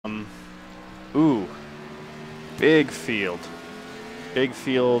Ooh, big field. Big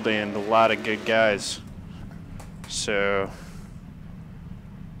field and a lot of good guys. So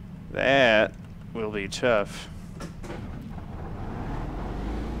that will be tough.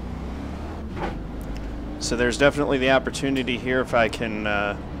 So there's definitely the opportunity here if I can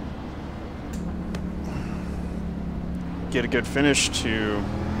get a good finish to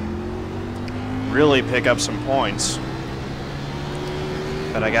really pick up some points.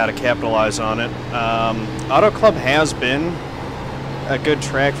 But I got to capitalize on it. Auto Club has been a good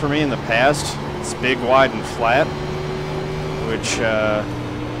track for me in the past. It's big, wide, and flat, which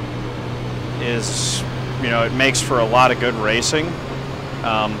is, you know, it makes for a lot of good racing.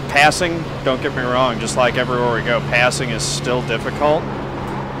 Passing, don't get me wrong, just like everywhere we go, passing is still difficult.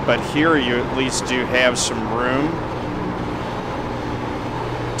 But here you at least do have some room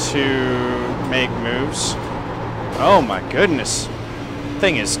to make moves. Oh my goodness.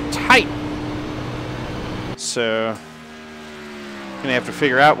 Thing is tight. So gonna have to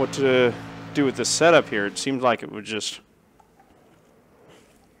figure out what to do with this setup here. It seems like it would just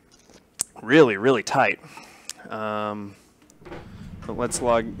really tight. But let's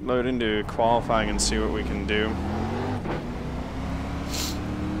load into qualifying and see what we can do.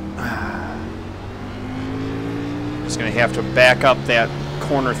 Just gonna have to back up that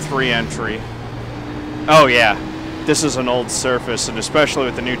corner 3 entry. Oh yeah, this is an old surface, and especially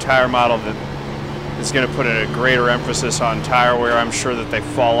with the new tire model that is going to put a greater emphasis on tire wear, I'm sure that they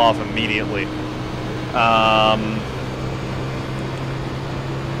fall off immediately.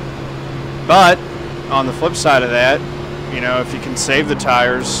 But on the flip side of that, you know, if you can save the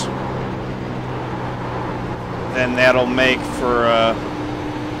tires, then that'll make for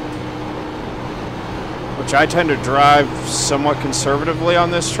which I tend to drive somewhat conservatively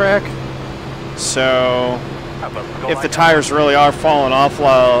on this track. So if the tires really are falling off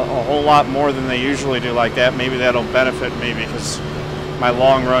a whole lot more than they usually do like that, maybe that'll benefit me because my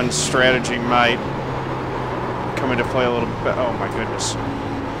long run strategy might come into play a little bit. Oh my goodness.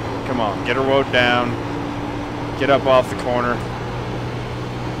 Come on, get her woed down. Get up off the corner.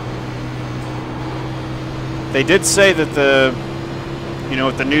 They did say that the, you know,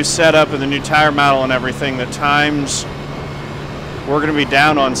 with the new setup and the new tire model and everything, the times we're going to be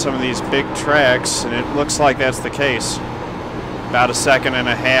down on some of these big tracks, and it looks like that's the case. About 1.5 seconds, and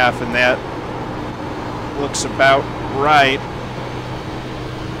that looks about right.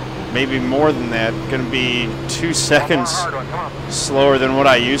 Maybe more than that. Going to be 2 seconds slower than what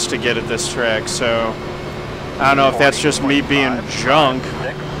I used to get at this track. So I don't know if that's just me being junk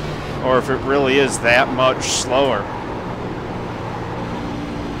or if it really is that much slower.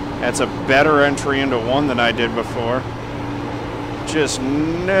 That's a better entry into one than I did before. Just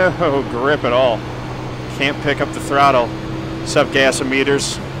no grip at all. Can't pick up the throttle. Sub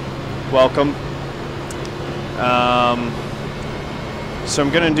gasometers, welcome. So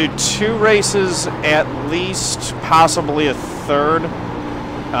I'm going to do 2 races at least, possibly a third.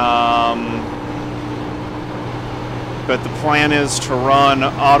 But the plan is to run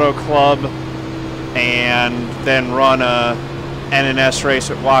Auto Club and then run a NNS race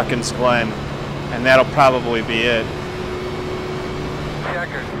at Watkins Glen, and that'll probably be it.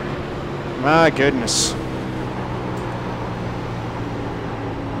 My goodness.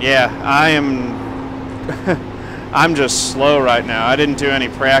 Yeah, I am I'm just slow right now. I didn't do any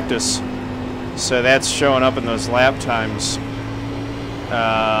practice, so that's showing up in those lap times.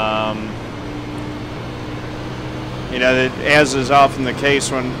 You know, that, as is often the case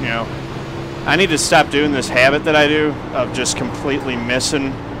when, you know, I need to stop doing this habit that I do of just completely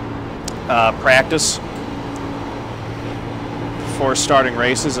missing practice before starting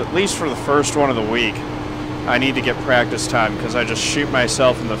races, at least for the first one of the week. I need to get practice time because I just shoot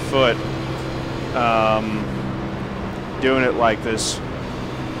myself in the foot doing it like this.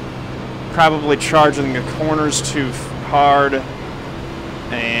 Probably charging the corners too hard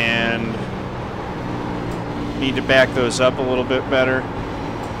and need to back those up a little bit better.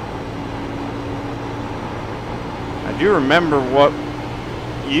 I do remember what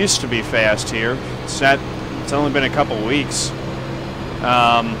used to be fast here. It's only been a couple weeks.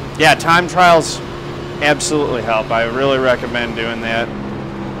 Yeah, time trials absolutely help. I really recommend doing that.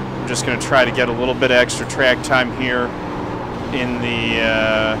 I'm just going to try to get a little bit of extra track time here in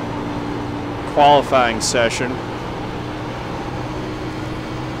the qualifying session.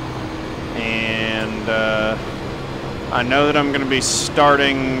 And I know that I'm going to be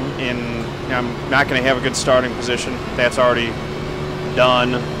starting in, I'm not going to have a good starting position. That's already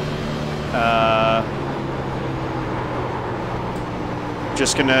done.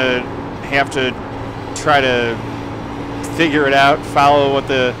 Just going to have to try to figure it out, follow what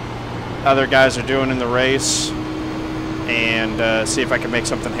the other guys are doing in the race and see if I can make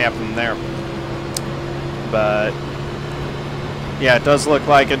something happen there. But yeah, it does look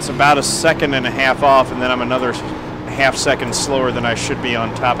like it's about a second and a half off, and then I'm another half second slower than I should be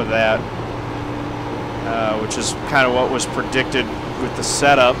on top of that, which is kind of what was predicted with the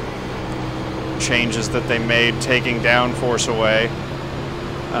setup changes that they made, taking downforce away.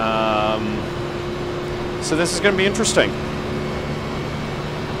 So this is going to be interesting.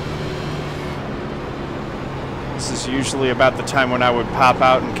 This is usually about the time when I would pop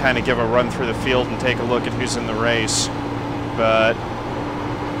out and kind of give a run through the field and take a look at who's in the race. But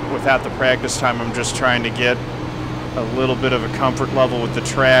without the practice time, I'm just trying to get a little bit of a comfort level with the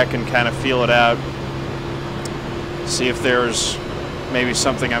track and kind of feel it out. See if there's maybe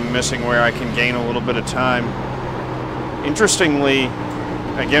something I'm missing where I can gain a little bit of time. Interestingly,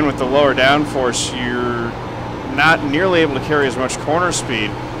 again with the lower downforce, you're not nearly able to carry as much corner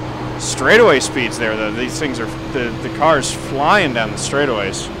speed. Straightaway speeds there, though. These things are, the car's flying down the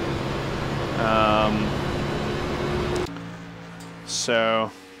straightaways. So,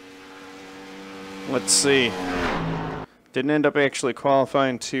 let's see. Didn't end up actually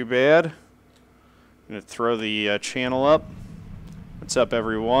qualifying too bad. I'm going to throw the channel up. What's up,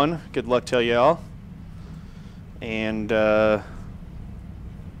 everyone? Good luck to y'all. And we'll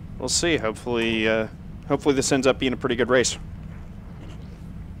see. Hopefully this ends up being a pretty good race.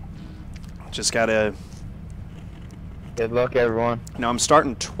 Just gotta. Good luck, everyone. Now I'm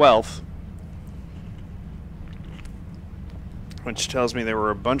starting 12th, which tells me there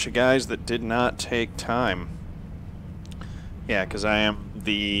were a bunch of guys that did not take time. Yeah, because I am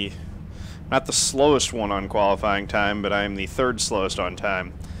not the slowest one on qualifying time, but I am the third slowest on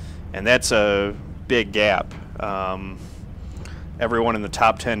time, and that's a big gap. Everyone in the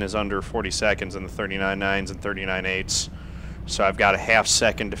top 10 is under 40 seconds in the 39.9s and 39.8s. So I've got a half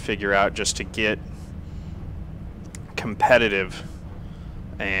second to figure out just to get competitive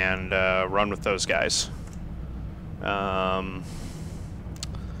and run with those guys. But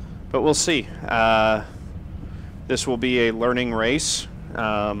we'll see. This will be a learning race.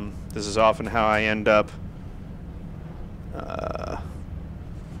 This is often how I end up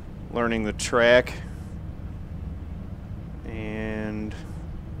learning the track. And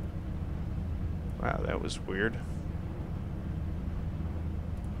wow, that was weird.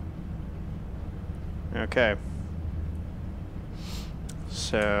 Okay.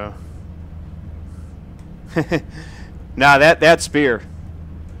 So nah, that's beer.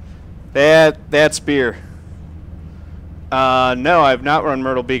 That's beer. No, I've not run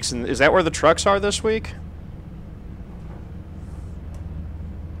Myrtle Beach. Is that where the trucks are this week?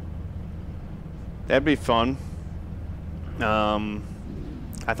 That'd be fun.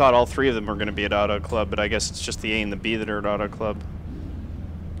 I thought all three of them were going to be at Auto Club, but I guess it's just the A and the B that are at Auto Club.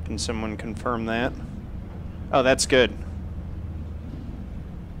 Can someone confirm that? Oh, that's good.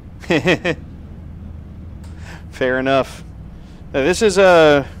 Fair enough. This is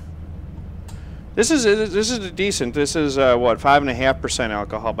a decent. This is what, 5.5%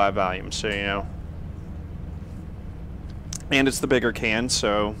 alcohol by volume. So you know, and it's the bigger can,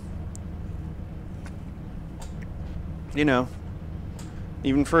 so you know,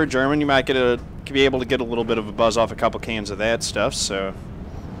 even for a German, you might be able to get a little bit of a buzz off a couple cans of that stuff. So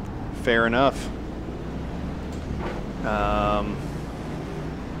fair enough.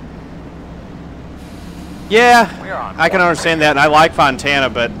 Yeah, I can understand that, and I like Fontana,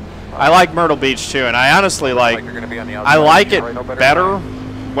 but I like Myrtle Beach too, and I honestly like it better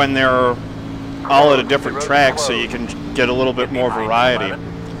when they're all at a different track, so you can get a little bit more variety.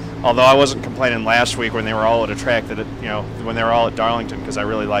 Although I wasn't complaining last week when they were all at a track that, you know, when they were all at Darlington, because I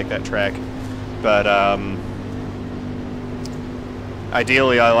really like that track. But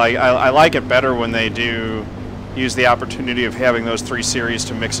ideally, I like it better when they do use the opportunity of having those 3 series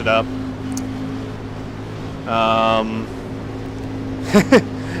to mix it up.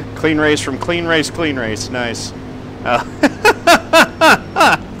 Clean race from clean race, nice.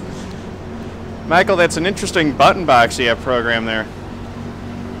 Michael, that's an interesting button box you have programmed there.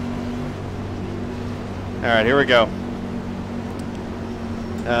 All right, here we go.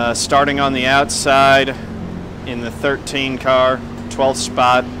 Starting on the outside in the 13 car, 12th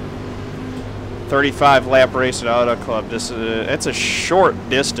spot, 35 lap race at Auto Club. It's a short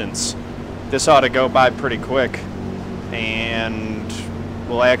distance. This ought to go by pretty quick, and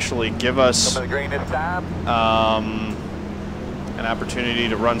will actually give us an opportunity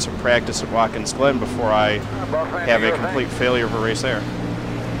to run some practice at Watkins Glen before I have a complete failure of a race there.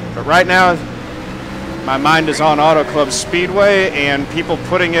 But right now, my mind is on Auto Club Speedway and people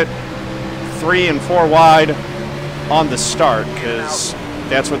putting it 3 and 4 wide on the start, because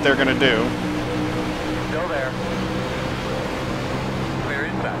that's what they're going to do. Still there. Clear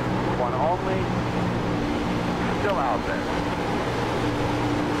inside. One only. Still out there.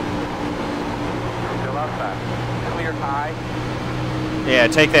 Still outside. Clear high. Yeah,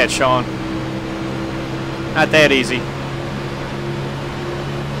 take that, Sean. Not that easy.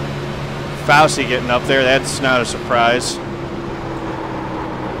 Fausey getting up there, that's not a surprise.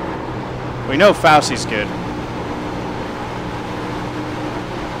 We know Fausey's good.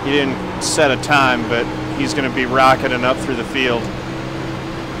 He didn't set a time, but he's going to be rocketing up through the field.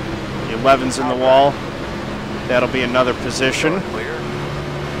 The 11's in the wall. That'll be another position.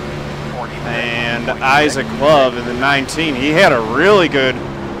 And Isaac Love in the 19. He had a really good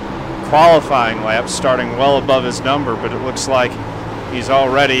qualifying lap, starting well above his number, but it looks like he's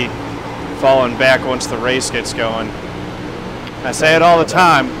already falling back once the race gets going. I say it all the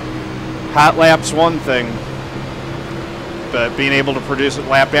time, hot lap's one thing, but being able to produce it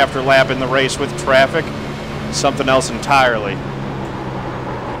lap after lap in the race with traffic, something else entirely.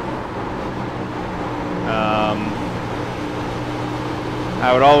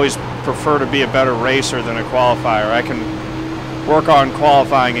 I would always prefer to be a better racer than a qualifier. I can work on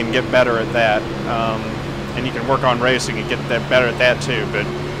qualifying and get better at that, and you can work on racing and get better at that too, but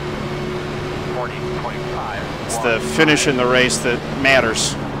it's the finish in the race that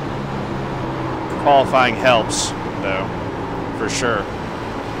matters. Qualifying helps, though, for sure.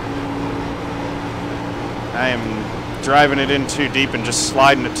 I am driving it in too deep and just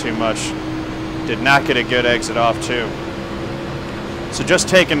sliding it too much. Did not get a good exit off too. So just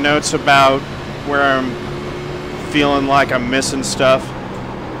taking notes about where I'm feeling like I'm missing stuff.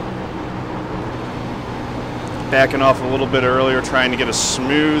 Backing off a little bit earlier, trying to get a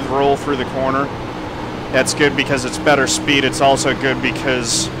smooth roll through the corner. That's good because it's better speed. It's also good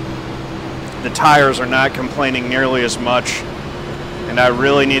because the tires are not complaining nearly as much. And I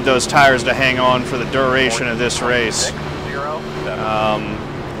really need those tires to hang on for the duration of this race.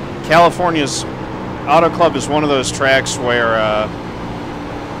 California's Auto Club is one of those tracks where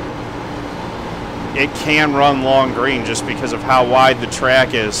it can run long green just because of how wide the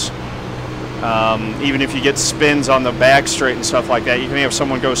track is. Even if you get spins on the back straight and stuff like that, you can have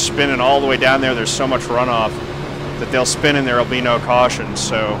someone go spinning all the way down there. There's so much runoff that they'll spin and there'll be no caution.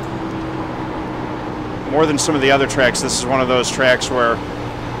 So more than some of the other tracks, this is one of those tracks where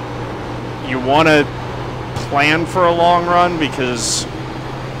you want to plan for a long run because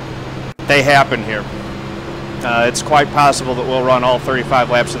they happen here. It's quite possible that we'll run all 35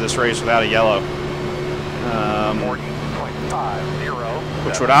 laps of this race without a yellow.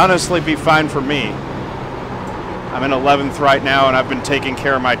 Which would honestly be fine for me. I'm in 11th right now and I've been taking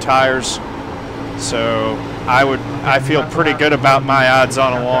care of my tires. So I feel pretty good about my odds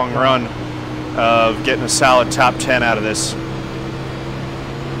on a long run of getting a solid top 10 out of this.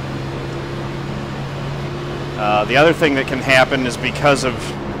 The other thing that can happen is because of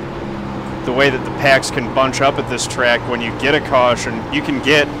the way that the packs can bunch up at this track, when you get a caution, you can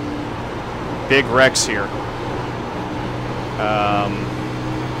get big wrecks here.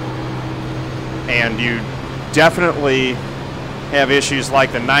 And you definitely have issues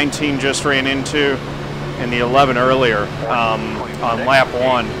like the 19 just ran into and the 11 earlier on lap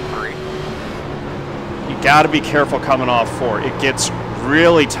 1. You got to be careful coming off 4. It gets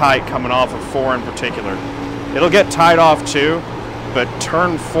really tight coming off of 4 in particular. It'll get tight off too, but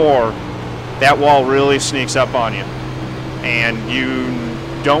turn 4, that wall really sneaks up on you, and you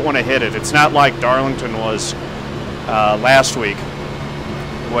don't want to hit it. It's not like Darlington was last week,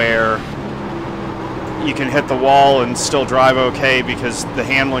 where you can hit the wall and still drive okay because the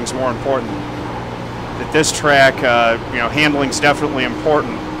handling's more important. At this track, you know, handling's definitely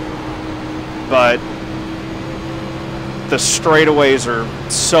important, but the straightaways are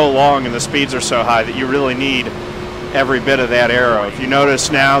so long and the speeds are so high that you really need every bit of that aero. If you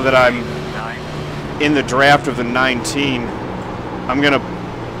notice now that I'm in the draft of the 19, I'm going to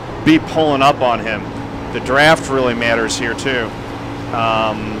be pulling up on him. The draft really matters here too.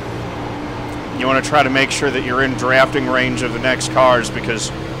 You want to try to make sure that you're in drafting range of the next cars,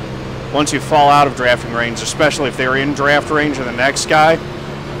 because once you fall out of drafting range, especially if they're in draft range of the next guy,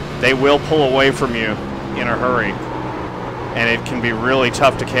 they will pull away from you in a hurry. And it can be really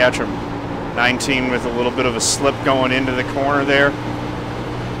tough to catch them. 19 with a little bit of a slip going into the corner there.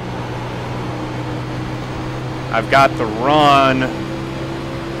 I've got the run,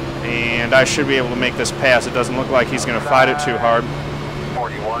 and I should be able to make this pass. It doesn't look like he's going to fight it too hard.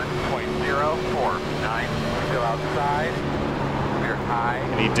 41.049, still outside. Clear high.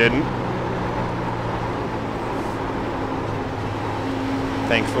 And he didn't.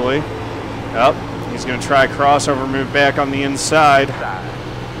 Thankfully. Oh, he's going to try crossover, move back on the inside.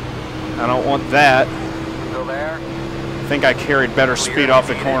 I don't want that. Still there? I think I carried better speed off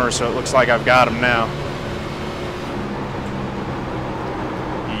the corner, so it looks like I've got him now.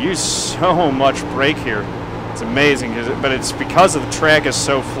 You use so much brake here. It's amazing, but it's because of the track is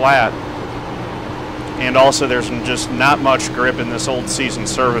so flat. And also there's just not much grip in this old season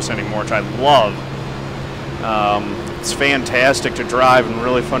service anymore, which I love. It's fantastic to drive and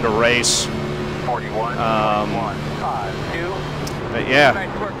really fun to race. 41, 1, 5, 2. But yeah.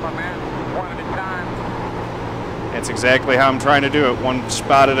 Nice work, my man. One at a time. That's exactly how I'm trying to do it, one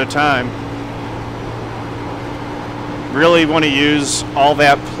spot at a time. Really want to use all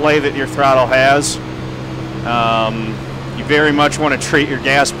that play that your throttle has. You very much want to treat your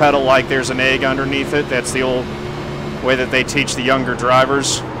gas pedal like there's an egg underneath it. That's the old way that they teach the younger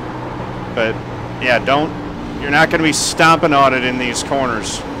drivers. But yeah, you're not going to be stomping on it in these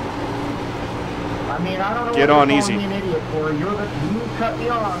corners. I mean, I don't know Get what on you're easy. calling me an idiot for. You cut me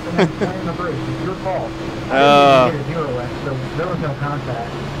off and then slammed the brakes. It's your fault. I didn't get a 0 X, so there was no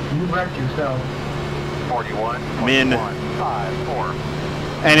contact. You wrecked yourself. 41, Min. 1, 5, 4.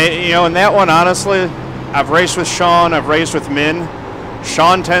 And in that one, honestly, I've raced with Sean, I've raced with Min.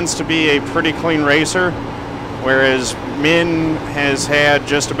 Sean tends to be a pretty clean racer, whereas Min has had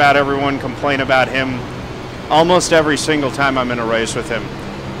just about everyone complain about him almost every single time I'm in a race with him.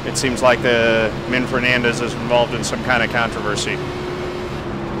 It seems like the Min Fernandez is involved in some kind of controversy.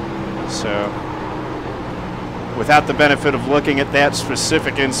 So, without the benefit of looking at that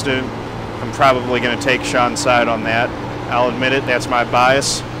specific incident, I'm probably going to take Sean's side on that. I'll admit it, that's my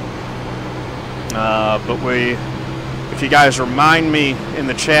bias. But if you guys remind me in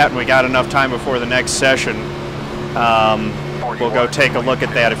the chat and we got enough time before the next session, we'll go take a look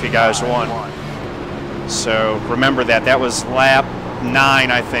at that if you guys want. So remember that. That was lap 9,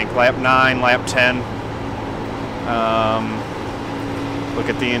 I think. Lap 9, lap 10. Look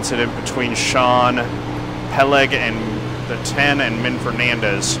at the incident between Sean Peleg and the 10 and Min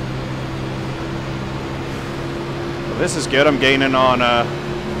Fernandez. Well, this is good. I'm gaining on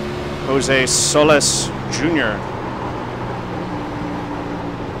Jose Solis Jr.,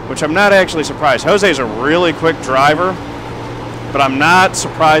 which I'm not actually surprised. Jose's a really quick driver, but I'm not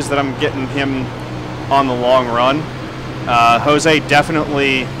surprised that I'm getting him on the long run. Jose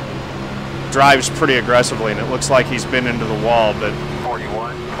definitely drives pretty aggressively, and it looks like he's been into the wall, but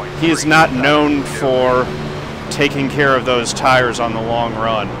he is not known for taking care of those tires on the long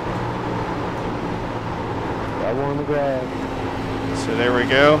run. Got one on the grass. So there we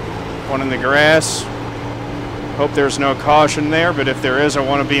go. One in the grass. Hope there's no caution there, but if there is, I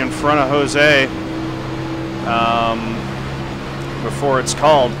want to be in front of Jose before it's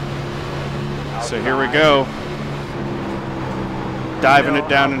called. So here we go. Diving it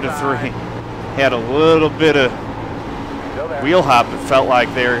down into 3. Had a little bit of wheel hop. It felt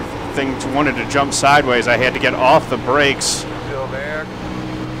like their thing wanted to jump sideways. I had to get off the brakes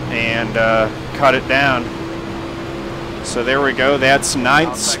and cut it down. So there we go. That's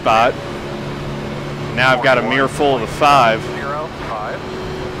 9th spot. Now I've got a mirror full of the 5.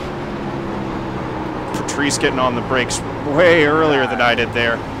 Patrice getting on the brakes way earlier than I did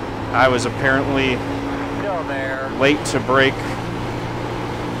there. I was apparently late to brake.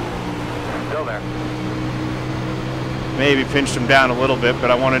 Maybe pinched him down a little bit,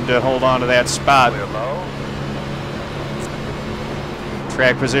 but I wanted to hold on to that spot.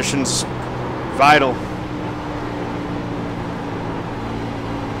 Track position's vital.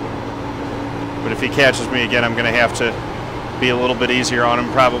 But if he catches me again, I'm going to have to be a little bit easier on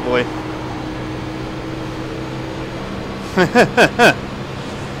him, probably.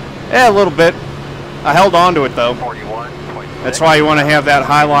 Yeah, a little bit. I held on to it, though. That's why you want to have that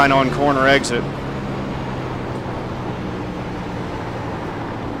high line on corner exit.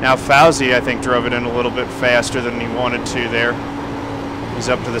 Now Fausey, I think, drove it in a little bit faster than he wanted to there. He's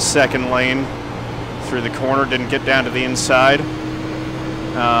up to the 2nd lane through the corner, didn't get down to the inside.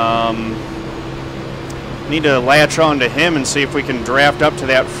 Need to latch on to him and see if we can draft up to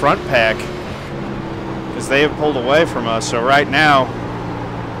that front pack, because they have pulled away from us. So right now,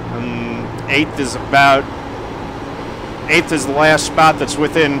 8th is the last spot that's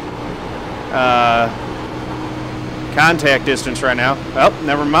within contact distance right now. Oh,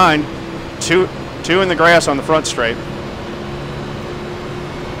 never mind. Two in the grass on the front straight.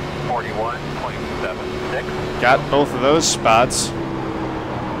 41.76. Got both of those spots.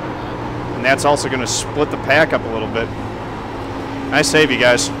 And that's also going to split the pack up a little bit. Nice save, you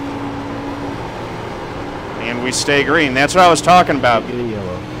guys. And we stay green. That's what I was talking about.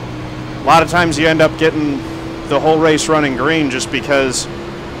 A lot of times you end up getting the whole race running green just because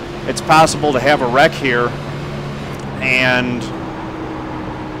it's possible to have a wreck here and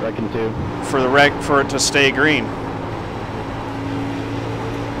Reckon too. For it to stay green.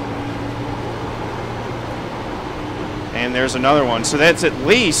 And there's another one. So that's at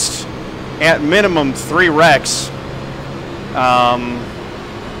least, at minimum, 3 wrecks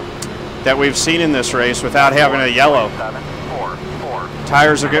that we've seen in this race without having a yellow.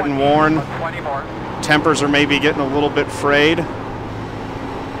 Tires are getting worn. Tempers are maybe getting a little bit frayed.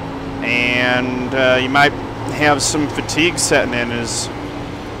 And you might have some fatigue setting in as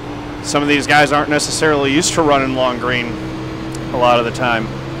some of these guys aren't necessarily used to running long green a lot of the time.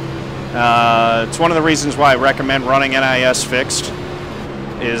 It's one of the reasons why I recommend running NAS Fixed,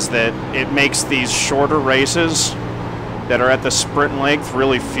 is that it makes these shorter races that are at the sprint length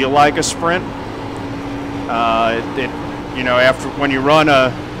really feel like a sprint. You know, after when you run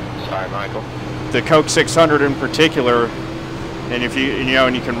the Coke 600 in particular, and if you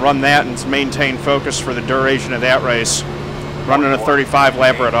and you can run that and maintain focus for the duration of that race, running a 35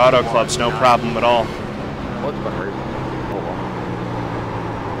 lapper at Auto Club's no problem at all.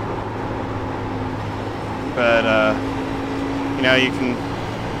 But you know, you can,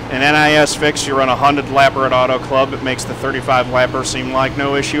 in NAS Fix, you run a 100 lapper at Auto Club, it makes the 35 lapper seem like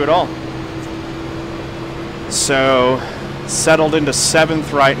no issue at all. So settled into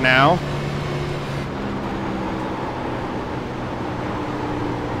 7th right now.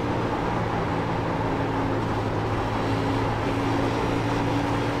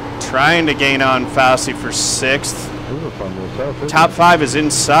 Trying to gain on Fausey for 6th. Top 5 is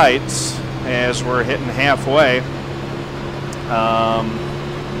in sight as we're hitting halfway.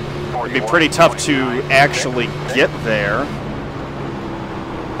 It'd be pretty tough to actually get there,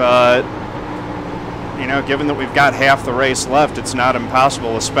 but you know, given that we've got half the race left, it's not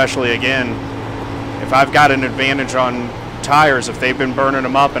impossible, especially again, if I've got an advantage on tires, if they've been burning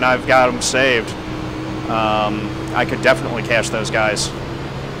them up and I've got them saved, I could definitely catch those guys.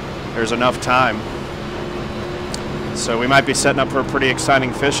 There's enough time. So we might be setting up for a pretty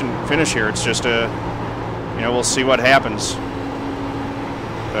exciting finish here. It's just a, you know, we'll see what happens.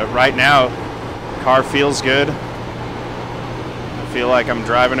 But right now, car feels good. I feel like I'm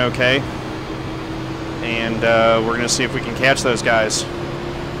driving okay. And we're going to see if we can catch those guys.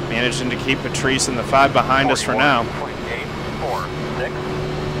 Managing to keep Patrice and the 5 behind us for now.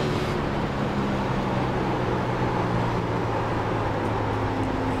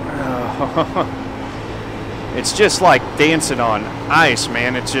 It's just like dancing on ice,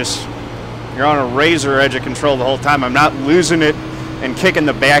 man. It's just, you're on a razor edge of control the whole time. I'm not losing it and kicking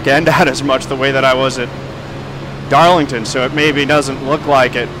the back end out as much the way that I was at Darlington, so it maybe doesn't look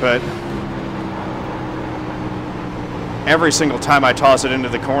like it, but every single time I toss it into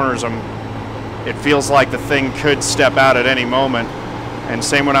the corners, it feels like the thing could step out at any moment. And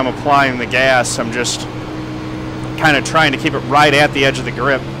same when I'm applying the gas, I'm just kind of trying to keep it right at the edge of the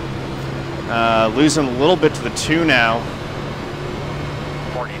grip. Losing a little bit to the 2 now.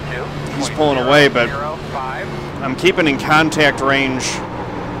 42. He's pulling away, but I'm keeping in contact range.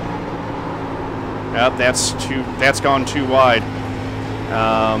 Yep, that's gone too wide.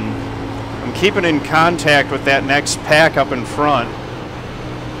 I'm keeping in contact with that next pack up in front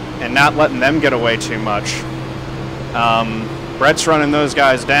and not letting them get away too much. Brett's running those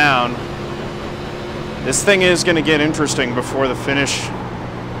guys down. This thing is going to get interesting before the finish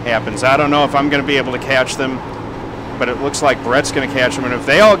happens. I don't know if I'm going to be able to catch them, but it looks like Brett's going to catch them. And if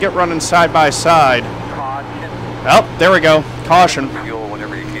they all get running side by side, oh, there we go. Caution.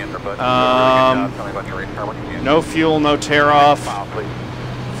 No fuel, no tear off.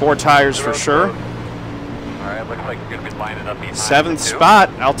 4 tires for sure. All right, looks like you're going to be lining up. 7th spot.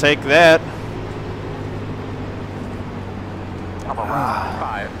 I'll take that. I'm around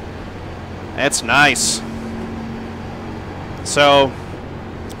 5. That's nice. So,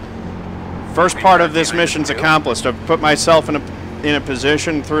 first part of this mission's accomplished. I've put myself in a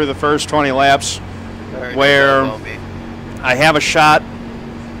position through the first 20 laps where I have a shot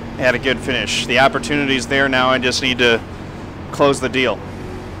at a good finish. The opportunity's there now. I just need to close the deal.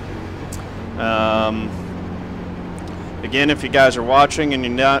 Again, if you guys are watching and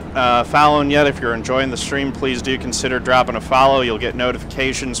you're not following yet, if you're enjoying the stream, please do consider dropping a follow. You'll get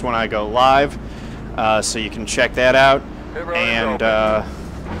notifications when I go live, so you can check that out. And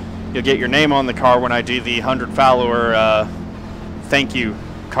you'll get your name on the car when I do the 100 follower thank you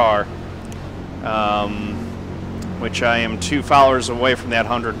car, which I am 2 followers away from that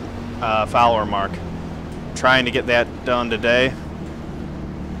 100 follower mark. Trying to get that done today.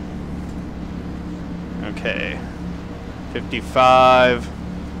 Okay, 55.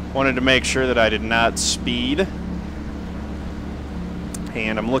 Wanted to make sure that I did not speed.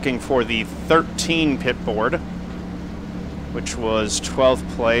 And I'm looking for the 13 pit board. which was 12th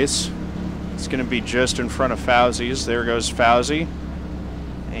place. It's going to be just in front of Fausey's. There goes Fausey.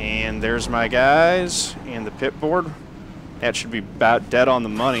 And there's my guys and the pit board. That should be about dead on the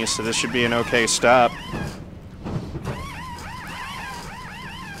money, so this should be an okay stop.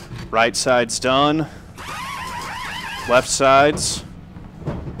 Right side's done. Left side's.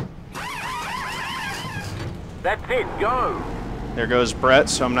 That's it, go! There goes Brett,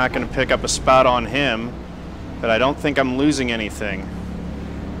 so I'm not going to pick up a spot on him, but I don't think I'm losing anything.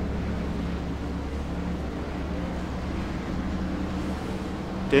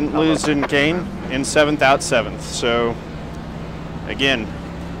 Didn't lose, didn't gain. In 7th, out 7th. So, again,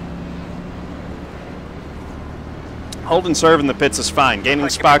 hold and serve in the pits is fine. Gaining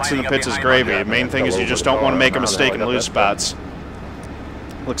spots in the pits is gravy. The main thing is you just don't want to make a mistake and lose spots.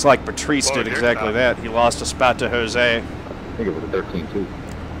 Looks like Patrice did exactly that. He lost a spot to Jose. I think it was a 13 too.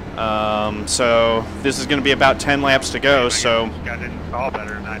 So this is going to be about 10 laps to go. So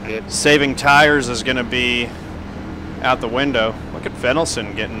saving tires is going to be out the window. Look at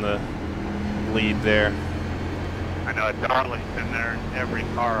Fenlason getting the lead there. I know Darlington there, every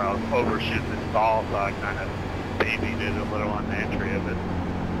car overshooting the stall, so I kind of babied it a little on the entry of it.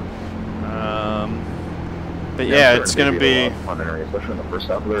 But yeah, it's going to be especially in the first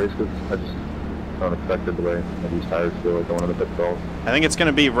half of the race, because I just unexpected the way these tires feel like going into the pit stalls. I think it's going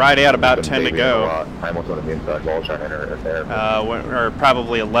to be right at about 10 to go. I almost want to be inside wall trying to enter it there. Or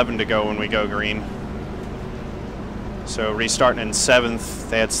probably 11 to go when we go green. So restarting in 7th,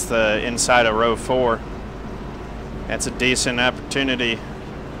 that's the inside of row 4. That's a decent opportunity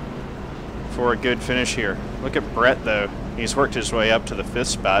for a good finish here. Look at Brett though. He's worked his way up to the 5th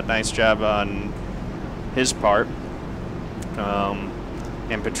spot. Nice job on his part.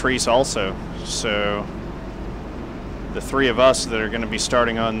 And Patrice also. So the three of us that are going to be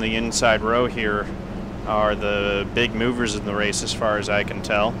starting on the inside row here are the big movers in the race as far as I can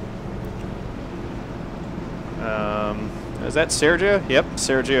tell. Is that Sergio? Yep,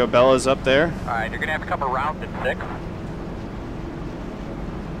 Sergio Abella's up there. All right, you're going to have to come around in 6th.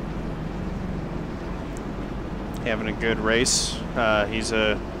 Having a good race. He's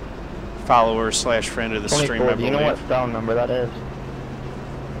a follower slash friend of the stream, I believe. Do you know what style number that is?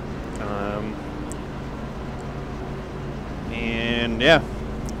 And yeah.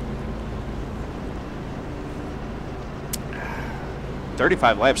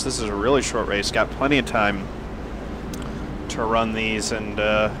 35 laps. This is a really short race. Got plenty of time to run these and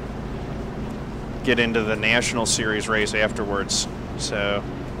get into the National Series race afterwards. So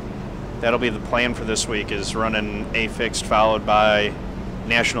that'll be the plan for this week, is running A Fixed followed by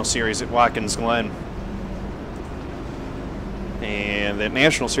National Series at Watkins Glen. And that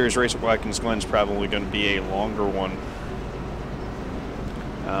National Series race at Watkins Glen is probably going to be a longer one.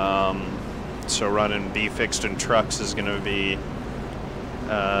 So running B Fixed and trucks is going to be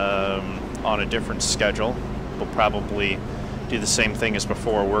on a different schedule. We'll probably do the same thing as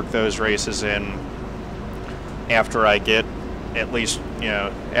before, work those races in after I get at least,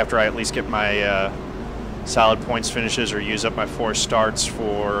 after I at least get my solid points finishes or use up my 4 starts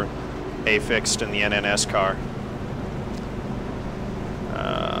for A Fixed and the NASCAR.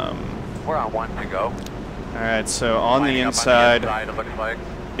 We're on 1 to go. All right, so on the inside, it looks like.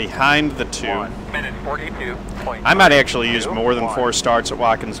 behind the 2. 1 minute 42. I might actually use more than 4 starts at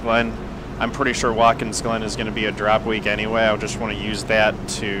Watkins Glen. I'm pretty sure Watkins Glen is going to be a drop week anyway. I just want to use that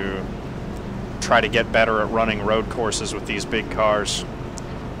to try to get better at running road courses with these big cars.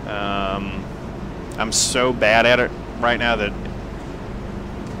 I'm so bad at it right now that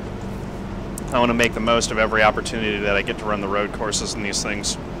I want to make the most of every opportunity that I get to run the road courses in these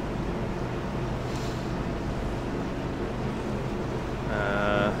things.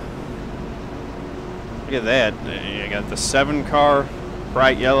 Look at that. You got the 7 car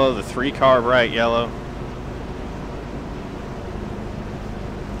bright yellow, the 3 car bright yellow.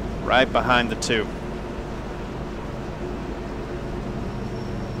 Right behind the 2.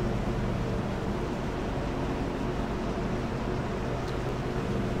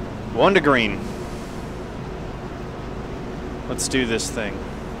 One to green. Let's do this thing.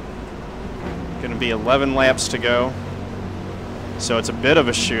 Gonna be 11 laps to go. So it's a bit of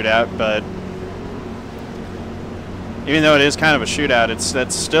a shootout, but even though it is kind of a shootout,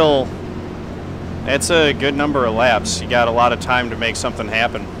 it's a good number of laps. You got a lot of time to make something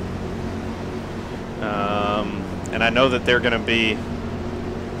happen. And I know that they're going to be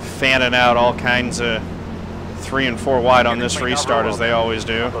fanning out all kinds of 3 and 4 wide on this restart, as they always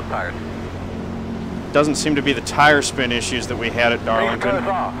do. Doesn't seem to be the tire spin issues that we had at Darlington.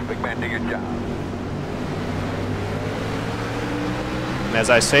 Big man, do your job. And as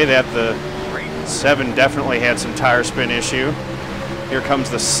I say that, the 7 definitely had some tire spin issue. Here comes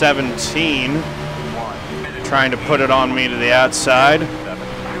the 17, trying to put it on me to the outside.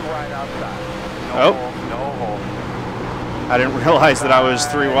 Oh, I didn't realize that I was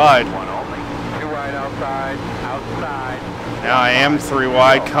 3 wide. Now I am 3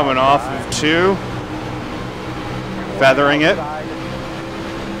 wide, coming off of 2, feathering it.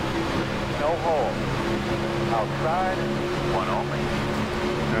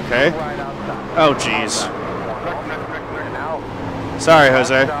 Okay. Oh, geez. Sorry,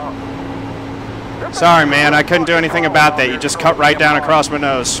 Jose. Sorry, man. I couldn't do anything about that. You just cut right down across my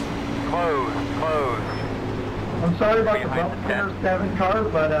nose. I'm sorry about the bump there, 7 car,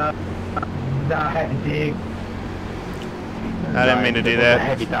 but I had to dig. I didn't mean to do that.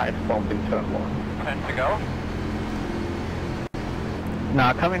 Heavy dive bumping turn 1. 10 to go.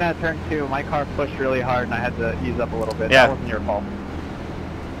 No, coming out of turn 2, my car pushed really hard and I had to ease up a little bit. Yeah. That wasn't your fault.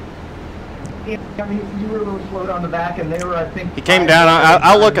 Yeah, I mean, you were a little slow down the back, and they were, I think... He came down.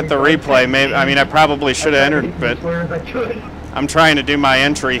 I'll look at the replay. Maybe, I mean, I probably should have entered, but I'm trying to do my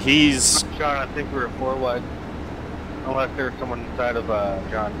entry. He's... John, I think we were 4 wide. Unless there was someone inside of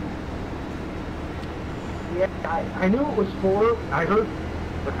John. Yeah, I knew it was 4. I heard...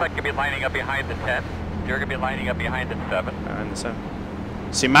 Looks like you'll be lining up behind the 10. You're going to be lining up behind the 7. Behind the 7.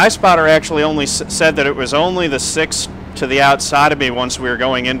 See, my spotter actually only said that it was only the 6 to the outside of me once we were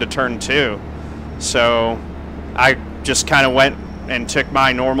going into turn 2. So I just kind of went and took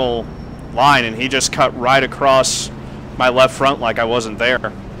my normal line, and he just cut right across my left front like I wasn't there.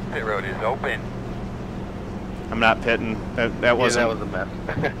 Pit road is open. I'm not pitting. That wasn't. Yeah, that was a mess.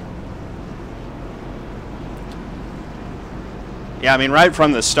 Yeah, I mean, right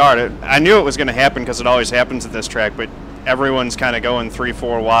from the start, I knew it was going to happen because it always happens at this track, but everyone's kind of going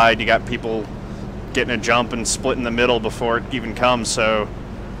 3-4 wide. You got people getting a jump and splitting the middle before it even comes, so...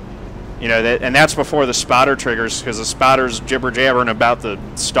 You know, and that's before the spotter triggers, because the spotter's jibber-jabbering about the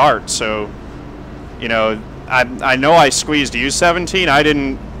start. So, you know, I know I squeezed you, 17. I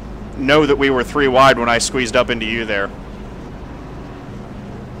didn't know that we were 3 wide when I squeezed up into you there.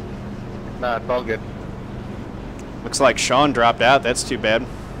 Nah, it's all good. Looks like Sean dropped out. That's too bad.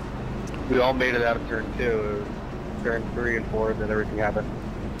 We all made it out of turn 2. It was turn 3 and 4, and then everything happened.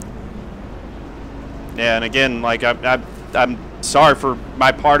 Yeah, and again, like, I'm sorry for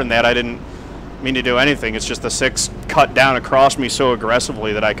my part in that. I didn't mean to do anything. It's just the 6 cut down across me so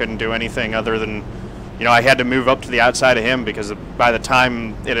aggressively that I couldn't do anything other than, you know, I had to move up to the outside of him because by the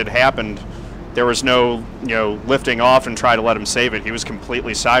time it had happened, there was no, you know, lifting off and try to let him save it. He was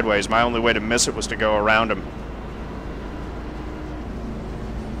completely sideways. My only way to miss it was to go around him.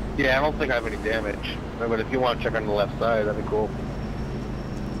 Yeah, I don't think I have any damage. But if you want to check on the left side, that'd be cool.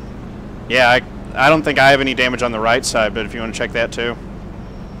 Yeah, I don't think I have any damage on the right side, but if you want to check that too.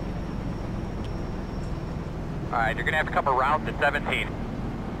 Alright, you're going to have to come around to 17.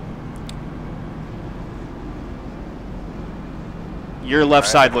 Your left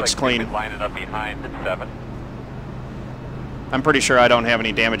side looks clean. Lining up behind the 7. I'm pretty sure I don't have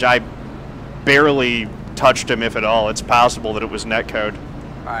any damage. I barely touched him, if at all. It's possible that it was netcode.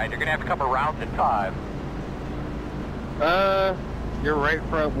 Alright, you're going to have to come around to 5. Your right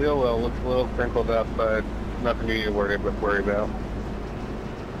front wheel well looks a little crinkled up, but nothing you need to worry about.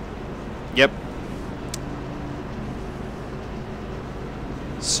 Yep.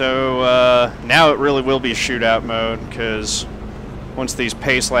 So now it really will be shootout mode, because once these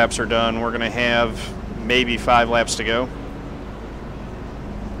pace laps are done, we're going to have maybe 5 laps to go.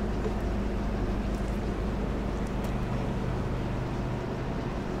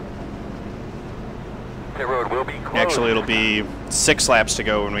 The road will be closed. Actually, it'll be 6 laps to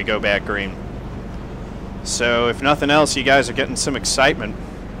go when we go back green. So if nothing else, you guys are getting some excitement.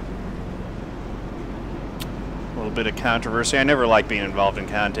 A little bit of controversy. I never like being involved in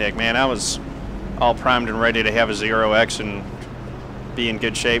contact, man. I was all primed and ready to have a 0X and be in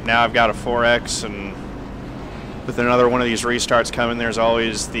good shape. Now I've got a 4X, and with another one of these restarts coming, there's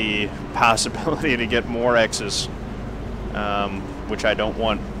always the possibility to get more X's, which I don't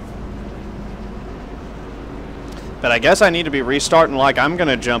want. But I guess I need to be restarting like I'm going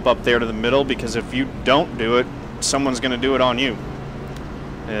to jump up there to the middle, because if you don't do it, someone's going to do it on you.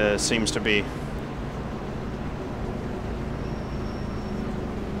 Seems to be.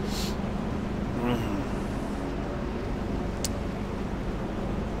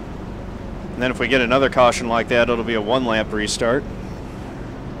 And then if we get another caution like that, it'll be a 1-lap restart.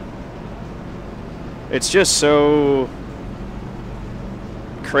 It's just so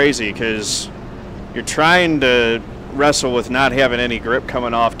crazy, because you're trying to wrestle with not having any grip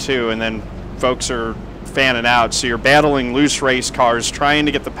coming off too, and then folks are fanning out, so you're battling loose race cars, trying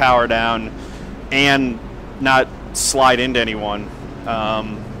to get the power down, and not slide into anyone.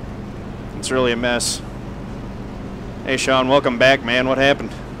 It's really a mess. Hey, Sean, welcome back, man. What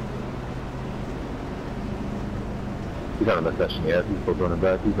happened? He's not in the session yet. He's still running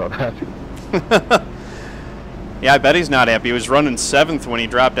back. He's not happy. Yeah, I bet he's not happy. He was running 7th when he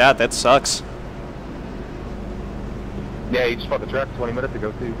dropped out. That sucks. Yeah, he just fought the track 20 minutes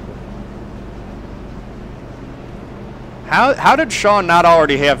ago, too. How did Sean not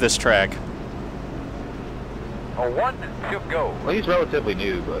already have this track? A 1 should go. Well, he's relatively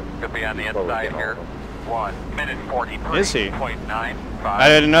new, but... Could be on the inside here. 1 minute 43. Is he? 0.95. I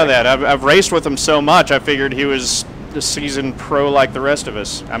didn't know that. I've raced with him so much, I figured he was a seasoned pro like the rest of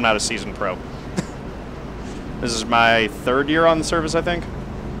us. I'm not a seasoned pro. This is my 3rd year on the service, I think.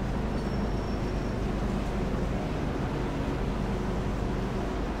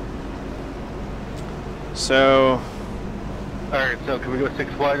 So... Alright, so can we go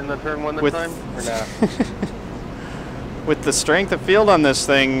 6 wide in the turn 1 this time? Or not? With the strength of field on this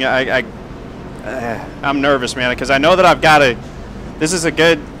thing, I'm nervous, man, because I know that I've got to... This is a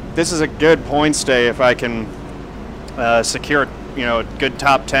good points day if I can secure, you know, a good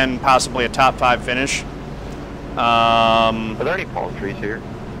top 10, possibly a top 5 finish. Are there any palm trees here?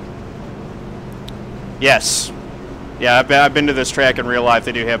 Yes. Yeah, I've been to this track in real life.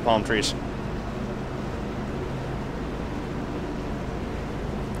 They do have palm trees.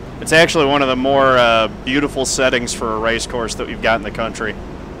 It's actually one of the more beautiful settings for a race course that we've got in the country.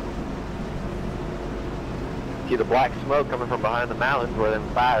 See the black smoke coming from behind the mountains where them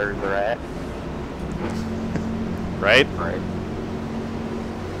fires are at. Right? Right.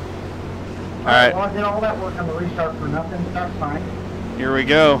 All right. Well, I did all that work on the restart for nothing. That's fine. Here we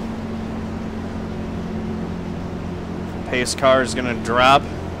go. Pace car is going to drop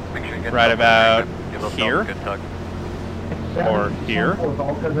Make sure you get right some about give yourself here. a good tuck. Or here.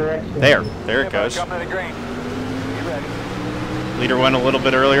 There There it goes. Coming to the green. You ready? Leader went a little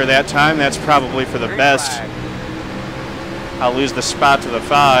bit earlier that time. That's probably for the Green best. flag. I'll lose the spot to the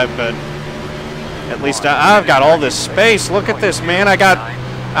 5, but at least I've got all this space. Look at this, man. I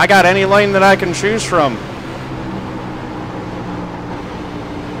got any lane that I can choose from.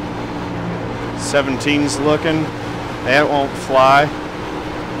 17's looking. That won't fly.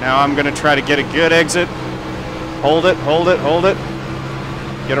 Now I'm going to try to get a good exit. Hold it, hold it, hold it.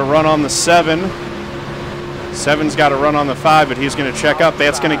 Get a run on the 7. 7's got a run on the 5, but he's going to check up.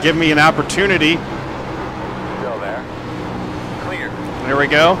 That's going to give me an opportunity. Still there. Clear. There we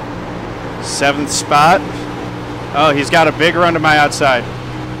go. 7th spot. Oh, he's got a big run to my outside.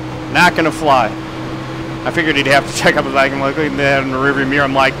 Not going to fly. I figured he'd have to check up if I can look at that in the rearview mirror.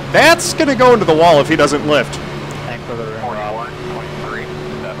 I'm like, that's going to go into the wall if he doesn't lift. Thanks for the ring.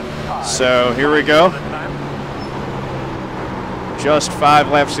 41.375. So here we go. Just 5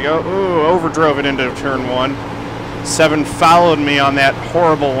 laps to go. Ooh, overdrove it into turn 1. 7 followed me on that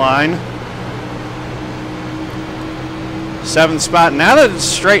horrible line. 7th spot. Now that it's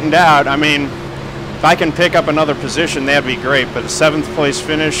straightened out, I mean, if I can pick up another position, that'd be great. But a 7th place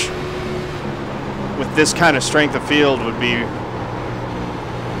finish with this kind of strength of field would be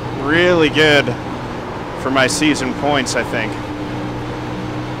really good for my season points, I think.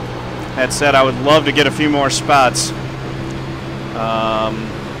 That said, I would love to get a few more spots.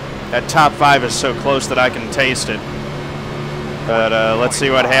 That top 5 is so close that I can taste it. But let's see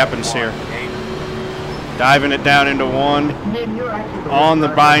what happens here. Diving it down into 1. On the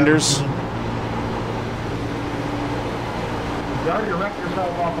binders. You already wrecked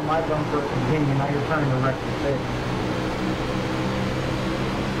yourself off of my bumper at the beginning, and now you're trying to wreck the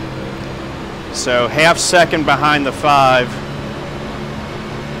 6. So half second behind the 5.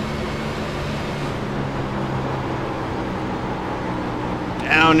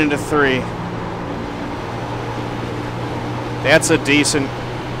 Down into 3. That's a decent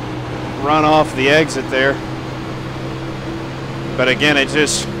run off the exit there. But again, it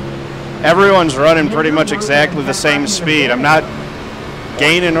just, everyone's running pretty much exactly the same speed. I'm not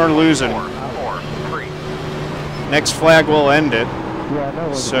gaining or losing. 4, 3. Next flag will end it.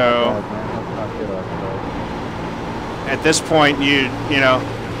 So at this point, you know,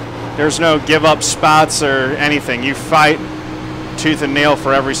 there's no give up spots or anything. You fight tooth and nail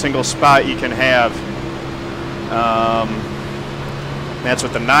for every single spot you can have. That's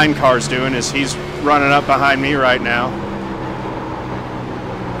what the 9 car's doing, is he's running up behind me right now.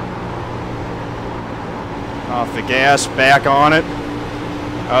 Off the gas, back on it.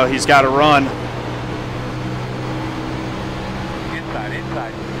 Oh, he's got to run.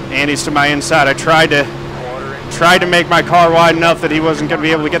 Inside. Andy's to my inside. I tried to make my car wide enough that he wasn't going to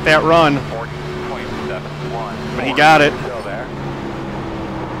be able to get that run. 40.71. But he got it. Still there.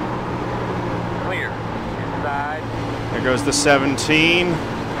 There goes the 17.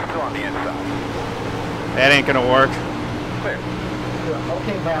 Still on the inside. That ain't gonna work. Clear.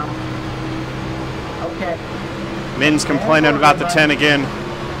 Okay, Val. Okay. Min's complaining about the 10 again.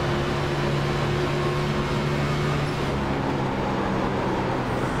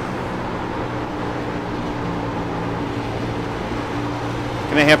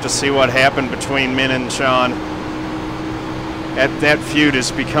 Gonna have to see what happened between Min and Sean. That feud has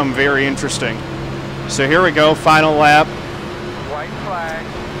become very interesting. So here we go, final lap. White flag.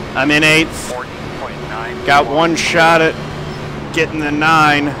 I'm in 8th. 14.9. Got one shot at getting the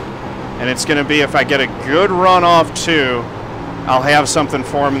 9, and it's gonna be if I get a good run off 2, I'll have something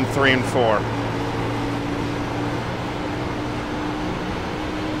for him in 3 and 4.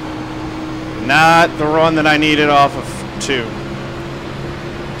 Not the run that I needed off of 2.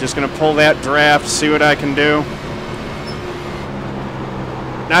 Just gonna pull that draft, see what I can do.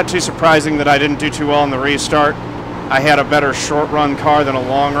 Not too surprising that I didn't do too well in the restart. I had a better short run car than a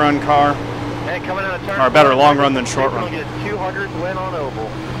long run car. Hey, coming out of turn Or a better long run than short run. Get a 200 win on oval.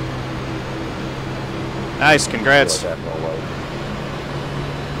 Nice, congrats. Good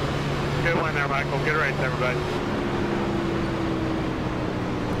one there, Michael. Good race, everybody.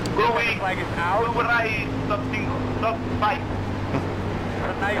 Flag is out. A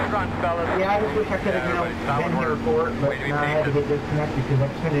nice run, fellas. Yeah, I just wish I could have been here for it, but now I had to get disconnected because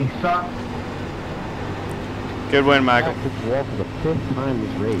Xfinity sucked. Good win, Michael. Wall for the 5th time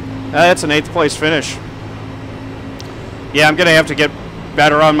this race. That's an 8th place finish. Yeah, I'm gonna have to get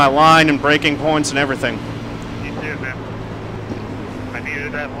better on my line and braking points and everything. You too, man. I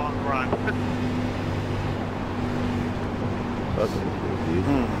needed that long run.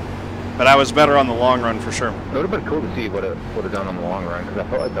 But I was better on the long run for sure. It would have been cool to see what it would have done on the long run, because I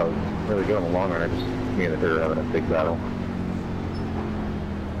felt like I was really good on the long run. I just, me and the third having a big battle.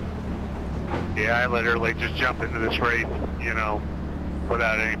 Yeah, I literally just jumped into this race, you know,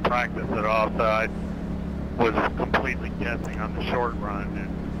 without any practice at all. So I was completely guessing on the short run,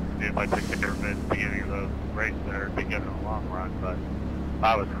 and if I took care of it at the beginning of the race there, it'd be good in the long run. But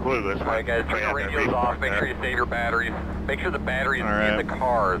I was clueless. All right, guys, turn your radios off. Make sure you save your batteries. Make sure the batteries in the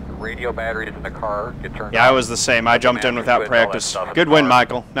car, the radio batteries in the car, get turned off. Yeah, I was the same. I jumped in without practice. Good win,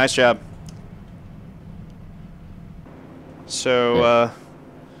 Michael. Nice job. So,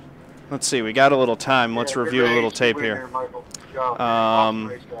 let's see. We got a little time. Let's review a little tape here.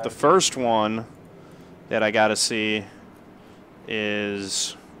 The first one that I got to see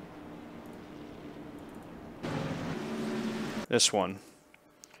is this one,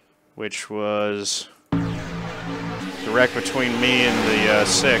 which was the wreck between me and the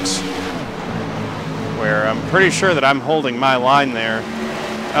 6, where I'm pretty sure that I'm holding my line there.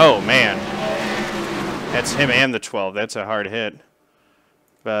 Oh, man. That's him and the 12. That's a hard hit.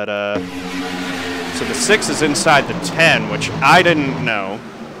 But, so the 6 is inside the 10, which I didn't know.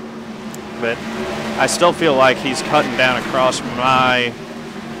 But I still feel like he's cutting down across my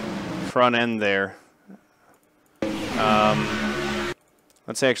front end there.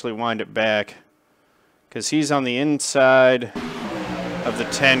 Let's actually wind it back, because he's on the inside of the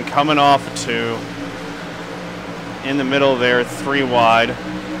 10, coming off a 2. In the middle there, 3 wide.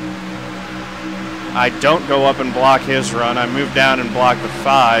 I don't go up and block his run. I move down and block the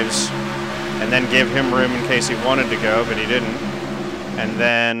 5s, and then give him room in case he wanted to go, but he didn't. And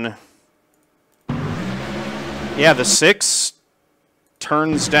then, yeah, the 6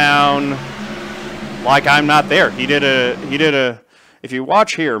 turns down like I'm not there. He did a. If you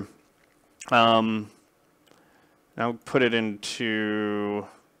watch here, I'll put it into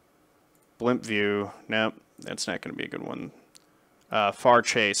blimp view. Nope, that's not going to be a good one. Far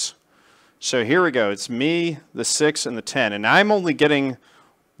chase. So here we go. It's me, the 6, and the 10. And I'm only getting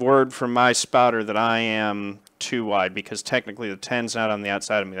word from my spotter that I am 2 wide, because technically the 10's not on the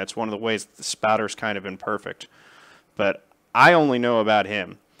outside of me. That's one of the ways that the spotter's kind of imperfect. But I only know about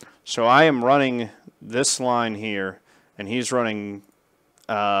him. So I am running this line here, and he's running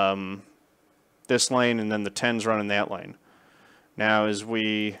this lane, and then the 10's running that lane. Now, as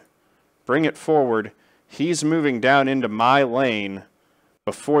we bring it forward, he's moving down into my lane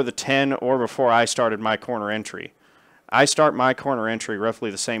before the 10 or before I started my corner entry. I start my corner entry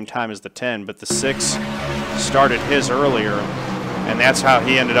roughly the same time as the 10, but the 6 started his earlier, and that's how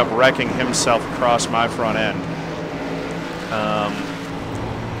he ended up wrecking himself across my front end.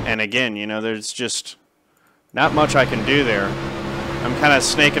 And again, you know, there's just not much I can do there. I'm kind of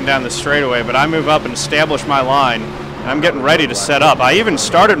snaking down the straightaway, but I move up and establish my line, and I'm getting ready to set up. I even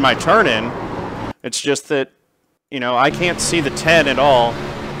started my turn in. It's just that, you know, I can't see the 10 at all.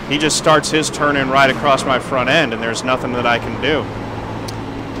 He just starts his turn in right across my front end, and there's nothing that I can do.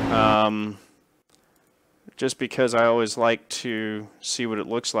 just because I always like to see what it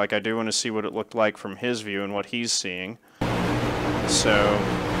looks like. I do want to see what it looked like from his view and what he's seeing. So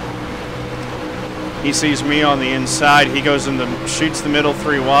he sees me on the inside. He goes in the, shoots the middle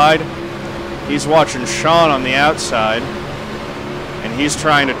 3 wide. He's watching Sean on the outside, and he's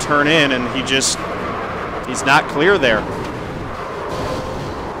trying to turn in, and he's not clear there.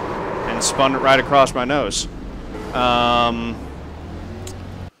 And spun it right across my nose.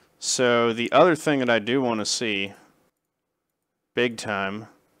 So the other thing that I do want to see, big time,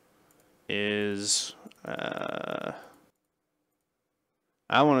 is I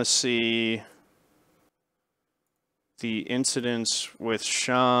want to see the incidents with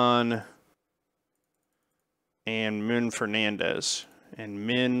Sean and Min Fernandez. And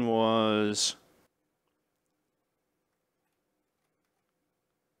Min was...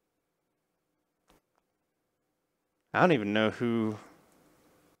 I don't even know who...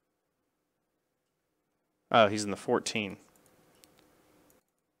 Oh, he's in the 14.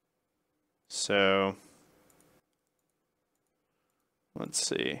 So, let's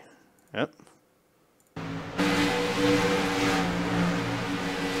see. Yep.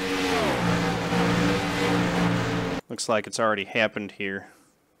 Looks like it's already happened here.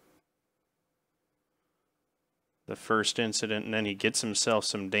 The first incident, and then he gets himself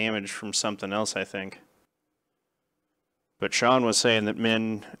some damage from something else, I think. But Sean was saying that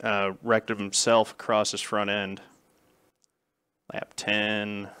Min wrecked himself across his front end. Lap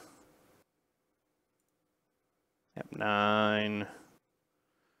 10. Lap 9.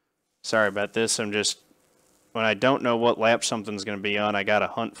 Sorry about this. I'm just... When I don't know what lap something's going to be on, I got to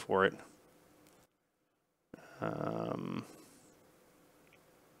hunt for it.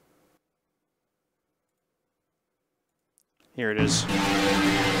 Here it is.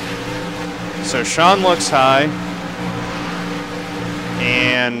 So Sean looks high.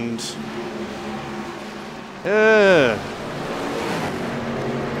 And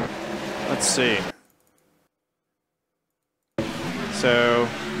let's see. So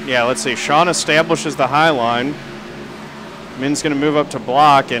yeah, let's see. Sean establishes the high line. Min's going to move up to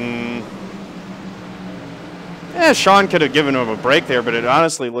block, and Sean could have given him a break there, but it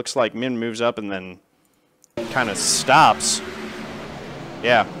honestly looks like Min moves up and then kind of stops.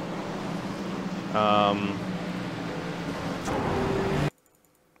 Yeah.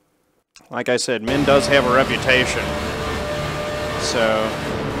 Like I said, Min does have a reputation. So,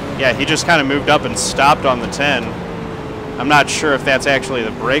 yeah, he just kind of moved up and stopped on the 10. I'm not sure if that's actually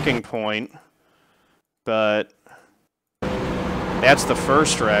the breaking point, but that's the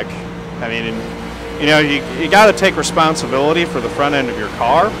first wreck. I mean, you know, you got to take responsibility for the front end of your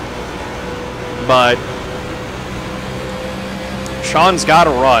car, but Sean's got to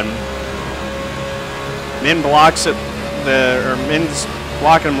run. Min blocks it, Min's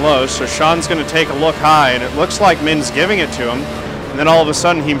blocking him low, so Sean's going to take a look high, and it looks like Min's giving it to him, and then all of a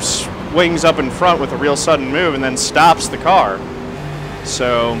sudden he swings up in front with a real sudden move and then stops the car.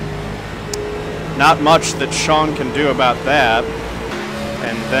 So not much that Sean can do about that.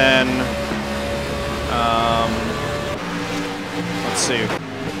 And then let's see.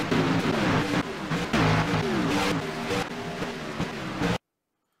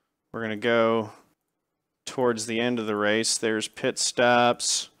 We're going to go towards the end of the race. There's pit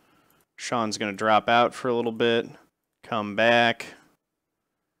stops. Sean's going to drop out for a little bit, come back.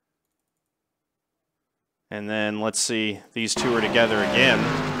 And then let's see, these two are together again.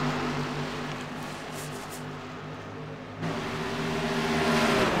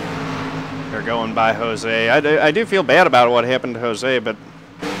 They're going by Jose. I do feel bad about what happened to Jose, but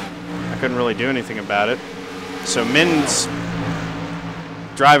I couldn't really do anything about it. So Min's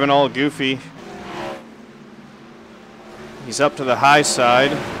driving all goofy. He's up to the high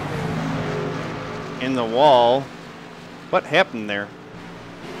side in the wall. What happened there?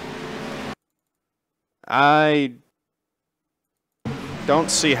 I don't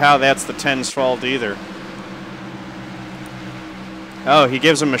see how that's the 10's fault either. Oh, he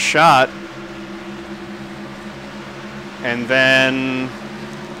gives him a shot. And then...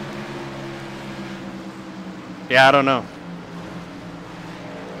 yeah, I don't know.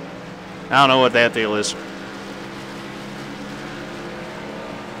 I don't know what that deal is.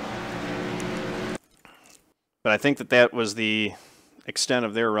 But I think that was the extent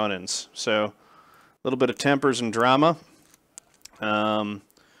of their run-ins. So, a little bit of tempers and drama. But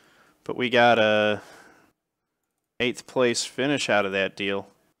we got a 8th place finish out of that deal.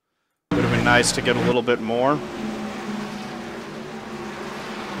 Would have been nice to get a little bit more.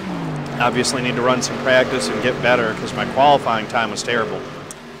 Obviously need to run some practice and get better because my qualifying time was terrible.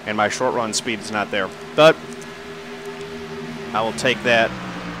 And my short run speed is not there. But I will take that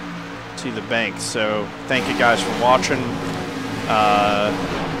to the bank. So thank you guys for watching.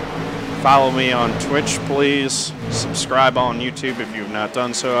 Follow me on Twitch, please. Subscribe on YouTube if you've not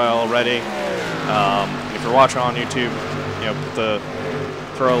done so already. If you're watching on YouTube, you know,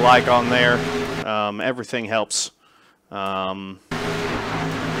 throw a like on there. Everything helps. Alrighty.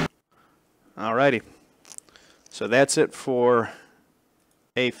 So that's it for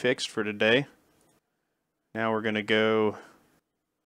A Fixed for today. Now we're going to go